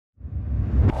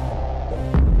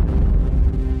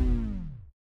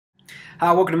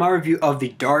Hi, welcome to my review of The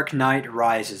Dark Knight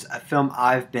Rises, a film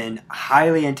I've been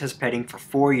highly anticipating for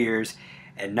 4 years,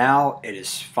 and now it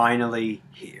is finally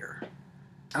here.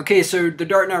 Okay, so The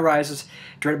Dark Knight Rises,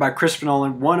 directed by Christopher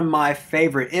Nolan, one of my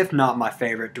favorite, if not my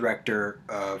favorite, director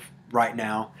of right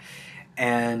now.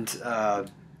 And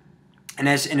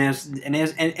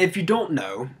if you don't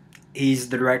know, he's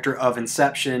the director of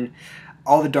Inception,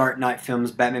 all the Dark Knight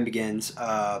films, Batman Begins,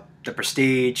 The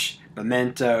Prestige,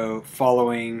 Memento,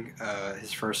 Following,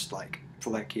 his first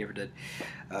flick he ever did,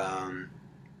 and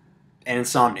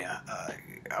Insomnia.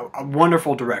 A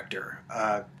wonderful director,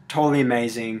 totally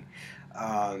amazing.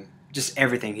 Just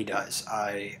everything he does.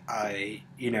 I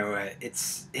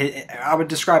would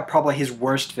describe probably his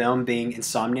worst film being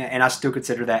Insomnia, and I still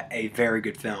consider that a very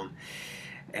good film.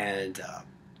 And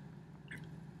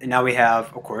now we have,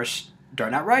 of course,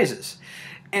 Dark Knight Rises.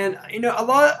 And a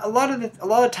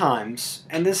lot of times,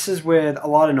 and this is with a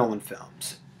lot of Nolan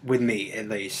films, with me at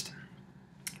least,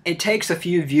 it takes a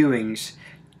few viewings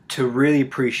to really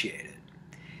appreciate it.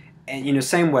 And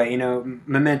same way,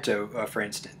 Memento, for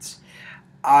instance,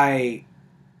 it's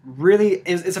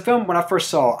a film when I first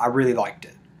saw, I really liked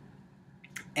it,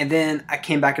 and then I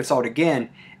came back and saw it again,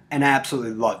 and I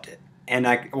absolutely loved it. And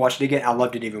I watched it again, I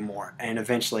loved it even more. And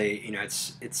eventually,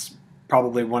 it's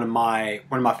probably one of my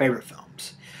favorite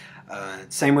films.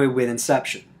 Same way with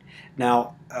Inception.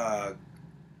 Now,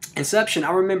 Inception,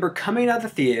 I remember coming out of the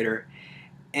theater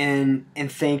and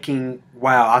thinking,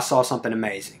 wow, I saw something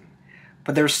amazing.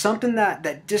 But there was something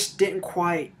that just didn't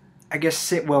quite, I guess,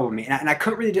 sit well with me. And I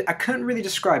couldn't really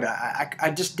describe it. I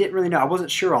just didn't really know. I wasn't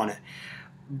sure on it.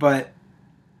 But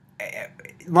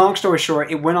long story short,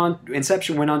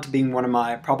 Inception went on to being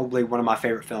probably one of my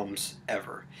favorite films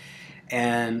ever.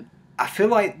 And I feel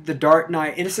like The Dark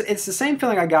Knight, it's the same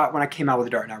feeling I got when I came out with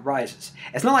The Dark Knight Rises.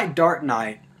 It's not like Dark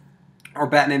Knight or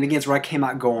Batman Begins where I came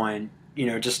out going,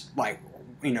 just like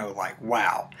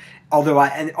wow.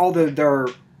 Although there,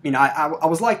 I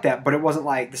was like that, but it wasn't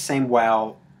like the same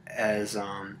wow as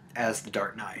The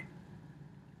Dark Knight.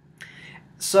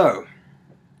 So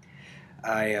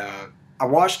I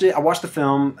watched it. I watched the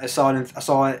film. I saw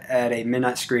it at a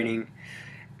midnight screening,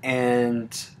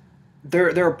 and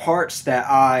there are parts that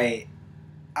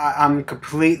I'm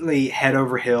completely head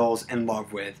over heels in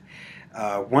love with.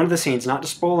 One of the scenes, not to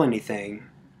spoil anything,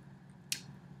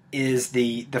 is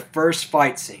the first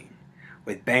fight scene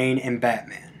with Bane and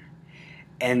Batman.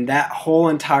 And that whole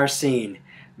entire scene,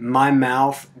 my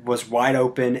mouth was wide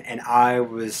open and I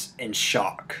was in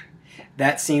shock.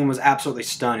 That scene was absolutely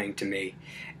stunning to me.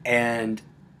 And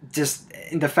just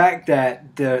the fact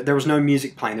that there was no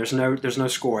music playing, there's no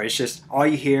score. It's just all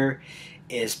you hear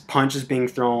is punches being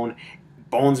thrown,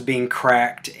 bones being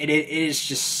cracked. It is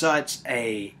just such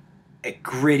a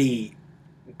gritty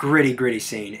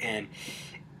scene, and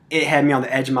it had me on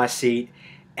the edge of my seat,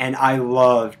 and I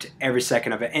loved every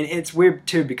second of it. And it's weird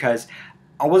too because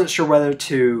I wasn't sure whether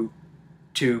to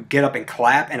get up and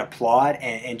clap and applaud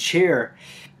and cheer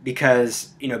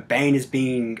because Bane is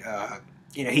being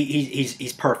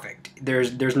he's perfect.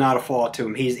 There's not a flaw to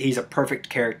him. He's a perfect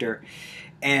character,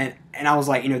 and I was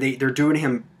like, they're doing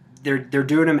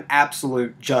him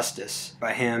absolute justice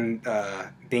by him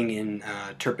being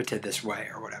interpreted this way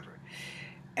or whatever,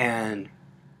 and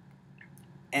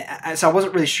so I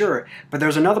wasn't really sure. But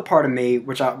there's another part of me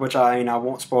which I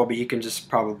won't spoil, but you can just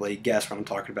probably guess what I'm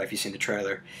talking about if you've seen the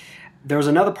trailer. There was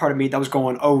another part of me that was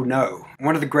going, oh no,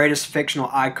 one of the greatest fictional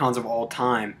icons of all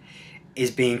time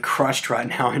is being crushed right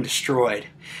now and destroyed,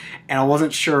 and I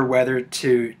wasn't sure whether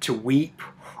to weep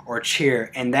or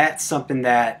cheer, and that's something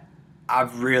that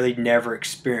I've really never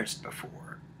experienced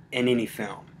before in any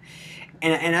film,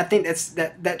 and I think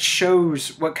that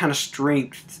shows what kind of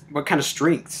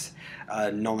strengths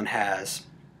Nolan has.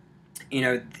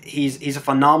 He's a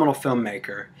phenomenal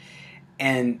filmmaker,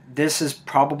 and this is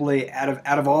probably out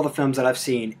of all the films that I've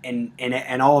seen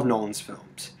and all of Nolan's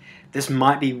films, this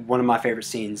might be one of my favorite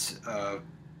scenes of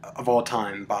all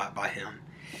time by him,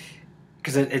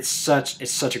 because it's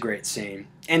such a great scene.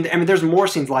 And I mean, there's more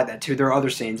scenes like that too. There are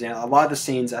other scenes, and a lot of the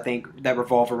scenes I think that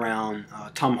revolve around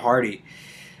Tom Hardy,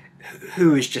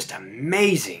 who is just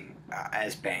amazing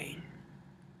as Bane.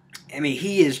 I mean,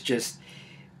 he's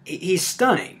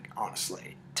stunning,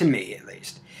 honestly, to me at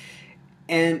least.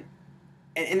 And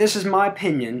this is my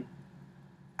opinion.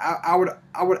 I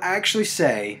would actually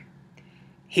say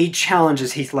he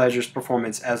challenges Heath Ledger's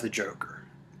performance as the Joker,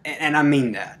 and I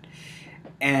mean that.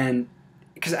 And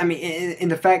because I mean, in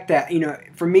the fact that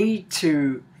for me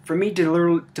to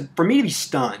be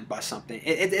stunned by something,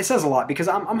 it says a lot, because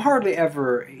I'm hardly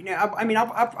ever,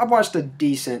 I've watched a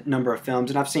decent number of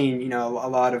films, and I've seen a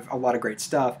lot of great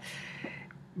stuff,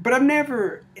 but I've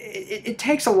never. It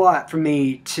takes a lot for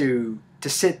me to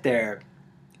sit there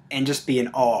and just be in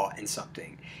awe in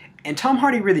something. And Tom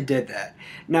Hardy really did that.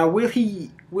 Now, will he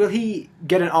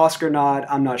get an Oscar nod?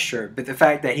 I'm not sure. But the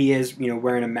fact that he is,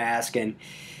 wearing a mask, and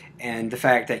the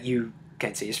fact that you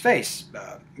can't see his face,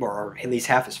 or at least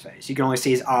half his face. You can only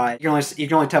see his eye. You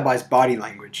can only tell by his body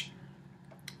language.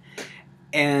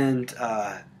 And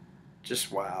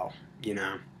just wow,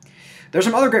 There's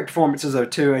some other great performances though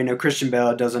too. Christian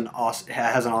Bale has an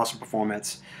awesome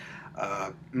performance.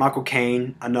 Michael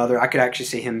Caine, another. I could actually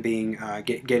see him being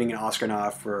getting an Oscar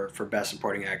nod for Best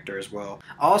Supporting Actor as well.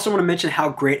 I also want to mention how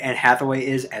great Anne Hathaway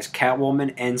is as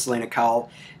Catwoman and Selena Kyle.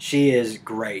 She is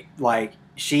great. Like,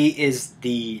 she is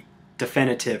the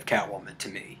definitive Catwoman to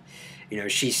me.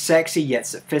 She's sexy yet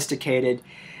sophisticated,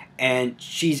 and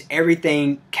she's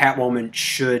everything Catwoman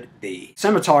should be.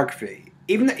 Cinematography.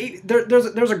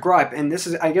 There's a gripe, and this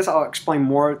is, I guess I'll explain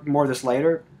more of this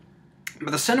later.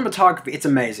 But the cinematography, it's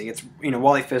amazing. It's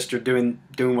Wally Pfister doing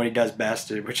what he does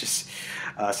best, which is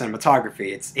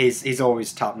cinematography. He's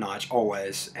always top notch,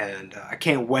 always. And I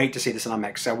can't wait to see this in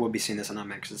IMAX. I will be seeing this in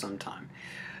IMAX at some time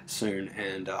soon,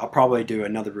 and I'll probably do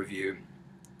another review,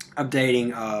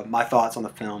 updating my thoughts on the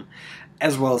film,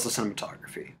 as well as the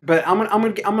cinematography. But I'm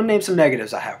gonna name some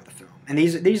negatives I have with the film, and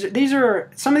these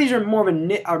are some of these are more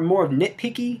of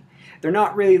nitpicky. They're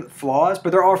not really flaws,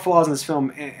 but there are flaws in this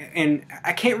film, and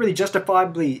I can't really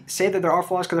justifiably say that there are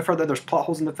flaws because I've heard that there's plot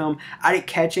holes in the film. I didn't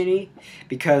catch any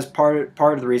because part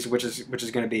of the reason, which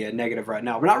is going to be a negative right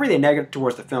now, but not really a negative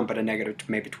towards the film, but a negative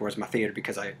maybe towards my theater,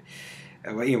 because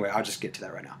well, anyway, I'll just get to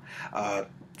that right now.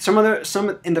 Some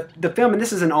in the film, and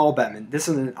this isn't all Batman. This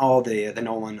isn't all the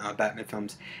Nolan Batman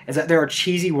films. Is that there are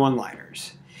cheesy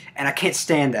one-liners. And I can't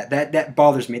stand that. That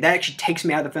bothers me. That actually takes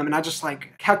me out of the film. And I just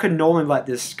like, how could Nolan let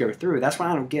this go through? That's what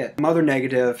I don't get. Another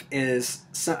negative is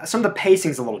some of the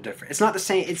pacing's a little different. It's not the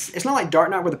same. It's not like Dark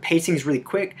Knight where the pacing is really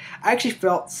quick. I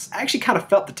actually kind of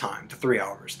felt the time, the 3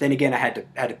 hours. Then again, I had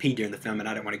to pee during the film, and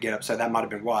I didn't want to get up, so that might have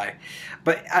been why.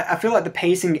 But I feel like the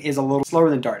pacing is a little slower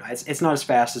than Dark Knight. It's not as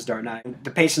fast as Dark Knight.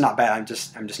 The pace is not bad. I'm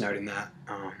just noting that.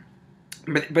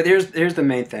 But here's the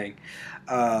main thing.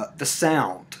 The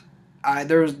sound.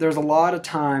 There's a lot of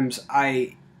times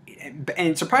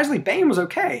and surprisingly Bane was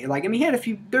okay. Like, I mean,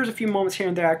 there's a few moments here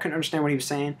and there I couldn't understand what he was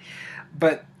saying,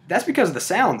 but that's because of the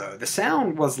sound though. The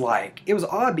sound was like, it was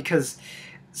odd because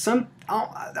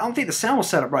I don't think the sound was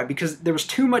set up right, because there was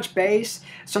too much bass.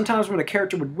 Sometimes when a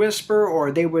character would whisper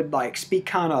or they would like speak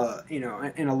kind of,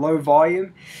 in a low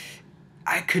volume,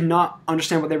 I could not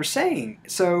understand what they were saying.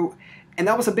 So, and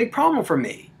that was a big problem for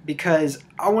me, because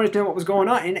I wanted to know what was going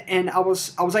on, and I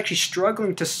was actually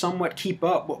struggling to somewhat keep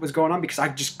up what was going on because I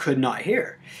just could not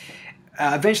hear.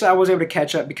 Eventually, I was able to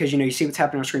catch up because you see what's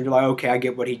happening on screen. You're like, okay, I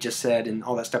get what he just said and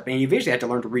all that stuff, and you eventually had to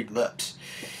learn to read lips.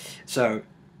 So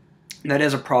that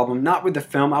is a problem. Not with the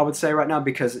film, I would say right now,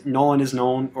 because Nolan is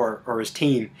known, or his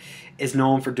team is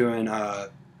known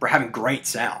for having great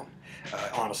sound.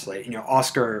 Honestly,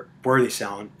 Oscar-worthy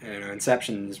sound.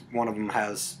 Inception is one of them,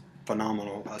 has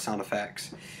phenomenal sound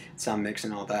effects, sound mix,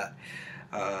 and all that.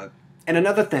 And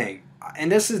another thing,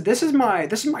 and this is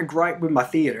my gripe with my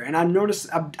theater, and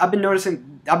I've been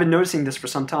noticing this for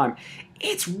some time.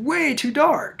 It's way too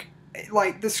dark.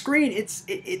 Like, the screen,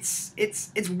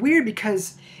 it's weird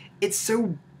because it's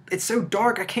so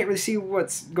dark. I can't really see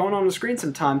what's going on the screen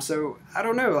sometimes. So I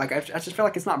don't know. Like, I just feel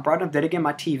like it's not bright enough. Then again,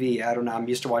 my TV, I don't know. I'm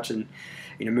used to watching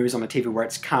movies on my TV where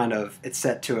it's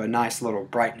set to a nice little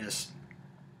brightness,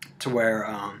 to where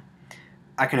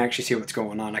I can actually see what's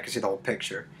going on. I can see the whole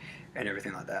picture and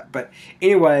everything like that. But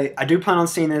anyway, I do plan on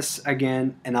seeing this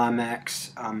again in IMAX.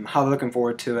 I'm highly looking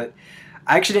forward to it.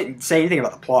 I actually didn't say anything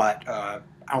about the plot. I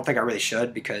don't think I really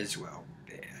should, because, well,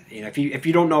 if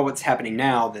you don't know what's happening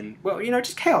now, then, well,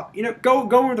 just go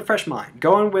in with a fresh mind.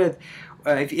 Go in with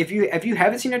if you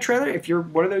haven't seen a trailer, if you're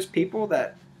one of those people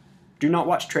that do not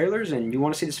watch trailers and you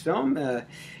want to see this film,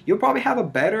 you'll probably have a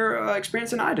better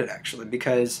experience than I did, actually,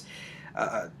 because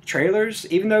trailers,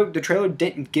 even though the trailer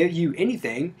didn't give you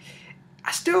anything,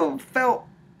 I still felt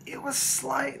it was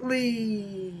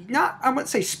slightly, not, I wouldn't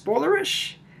say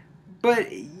spoilerish,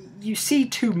 but you see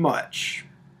too much.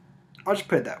 I'll just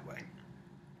put it that way.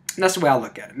 And that's the way I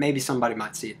look at it. Maybe somebody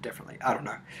might see it differently. I don't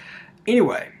know.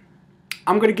 Anyway,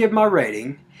 I'm going to give my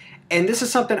rating. And this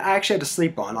is something I actually had to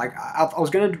sleep on. Like, I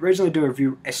was going to originally do a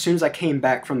review as soon as I came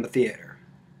back from the theater.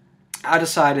 I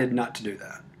decided not to do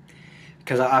that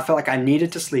because I felt like I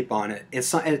needed to sleep on it.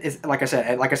 It's like I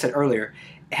said earlier,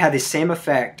 it had the same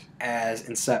effect as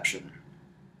Inception,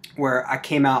 where I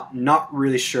came out not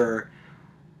really sure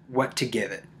what to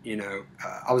give it.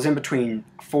 I was in between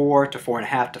 4 to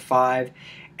 4.5 to 5,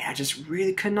 and I just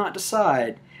really could not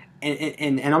decide.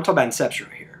 And I'm talking about Inception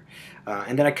right here.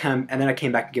 And then I came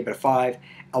back and gave it a 5.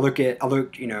 I look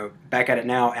back at it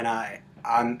now, and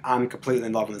I'm completely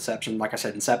in love with Inception. Like I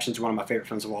said, Inception is one of my favorite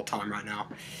films of all time right now.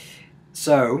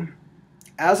 So,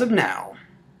 as of now,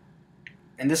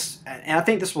 and I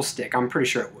think this will stick. I'm pretty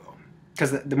sure it will,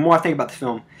 because the more I think about the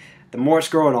film, the more it's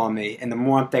growing on me, and the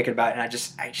more I'm thinking about it, and I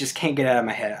just can't get out of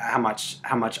my head how much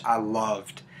I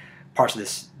loved parts of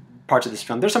this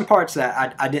film. There's some parts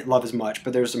that I didn't love as much,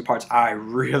 but there's some parts I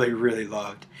really, really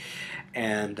loved,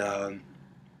 and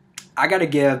I got to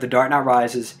give The Dark Knight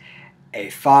Rises a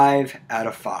 5 out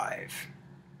of 5.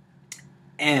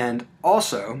 And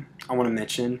also, I want to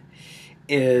mention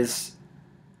is,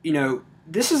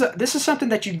 this is something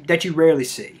that you rarely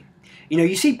see.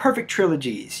 You see perfect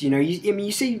trilogies.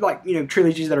 You see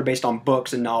trilogies that are based on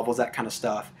books and novels, that kind of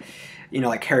stuff.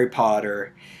 Like Harry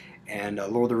Potter and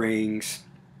Lord of the Rings,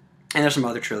 and there's some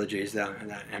other trilogies that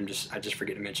I just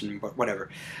forget to mention, but whatever.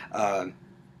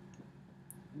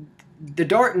 The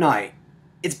Dark Knight,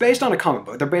 it's based on a comic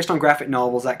book. They're based on graphic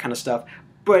novels, that kind of stuff.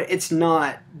 But it's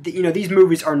not, these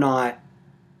movies are not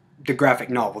the graphic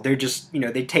novel. They're just,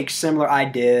 they take similar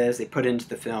ideas, they put it into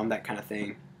the film, that kind of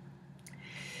thing.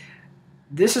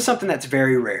 This is something that's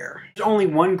very rare. There's only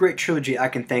one great trilogy I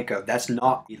can think of that's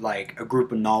not like a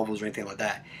group of novels or anything like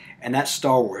that, and that's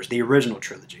Star Wars, the original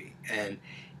trilogy. And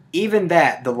even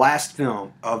that, the last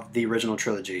film of the original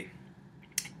trilogy,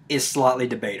 is slightly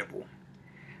debatable.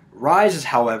 Rises,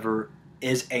 however,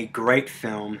 is a great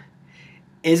film.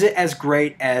 Is it as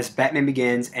great as Batman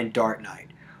Begins and Dark Knight?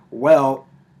 Well,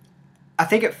 I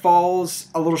think it falls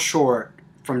a little short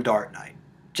from Dark Knight,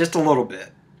 just a little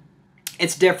bit.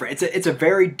 It's different. It's a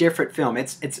very different film.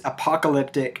 It's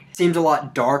apocalyptic. Seems a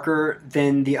lot darker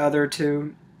than the other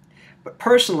two. But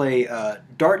personally,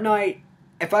 Dark Knight,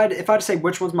 if I had to say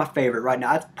which one's my favorite right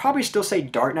now, I'd probably still say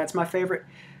Dark Knight's my favorite.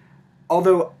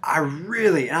 Although I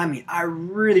really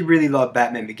love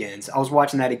Batman Begins. I was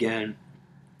watching that again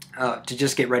to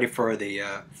just get ready for the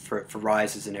for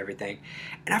Rises and everything,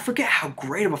 and I forget how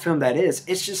great of a film that is.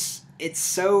 It's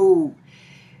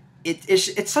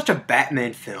such a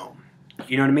Batman film.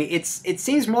 You know what I mean? It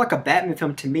seems more like a Batman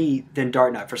film to me than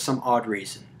Dark Knight for some odd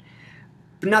reason.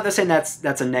 But not that saying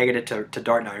that's a negative to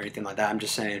Dark Knight or anything like that. I'm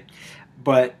just saying.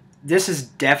 But this is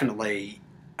definitely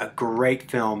a great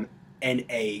film and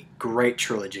a great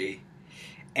trilogy.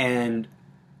 And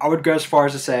I would go as far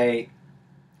as to say,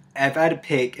 if I had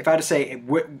to say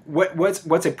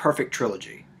what's a perfect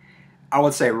trilogy, I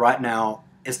would say right now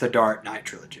it's the Dark Knight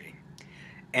trilogy.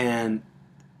 And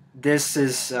this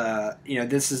is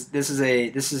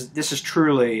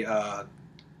truly a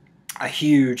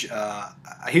huge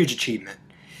achievement.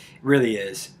 It really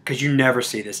is, because you never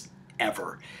see this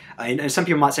ever. And some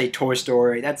people might say Toy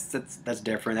Story. That's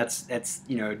different. That's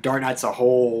Dark Knight's a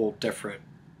whole different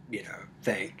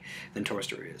thing than Toy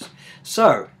Story is.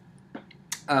 So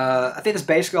I think that's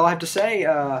basically all I have to say.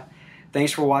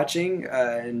 Thanks for watching,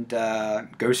 and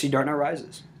go see Dark Knight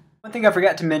Rises. One thing I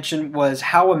forgot to mention was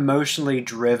how emotionally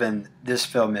driven this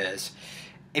film is.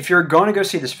 If you're going to go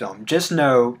see this film, just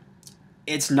know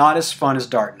it's not as fun as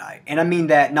Dark Knight. And I mean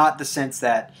that not the sense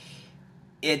that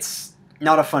it's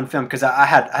not a fun film, because I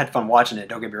had fun watching it,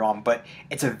 don't get me wrong, but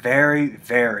it's a very,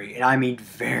 very, and I mean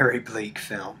very bleak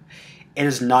film. It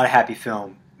is not a happy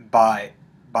film by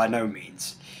no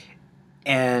means.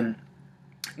 And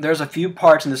there's a few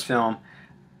parts in this film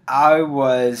I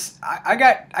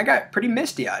got pretty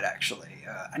misty-eyed, actually.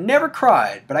 I never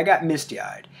cried, but I got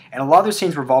misty-eyed. And a lot of those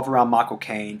scenes revolve around Michael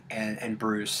Caine and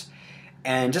Bruce,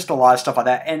 and just a lot of stuff like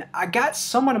that. And I got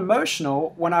somewhat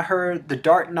emotional when I heard the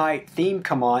Dark Knight theme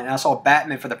come on, and I saw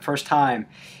Batman for the first time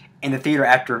in the theater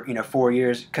after 4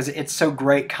 years, because it's so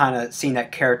great kind of seeing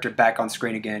that character back on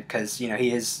screen again, because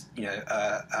he is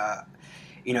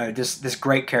this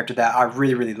great character that I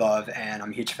really, really love and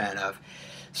I'm a huge fan of.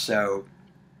 So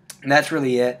that's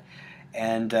really it.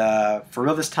 And for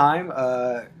real this time,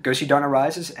 go see Dark Knight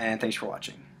Rises, and thanks for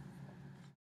watching.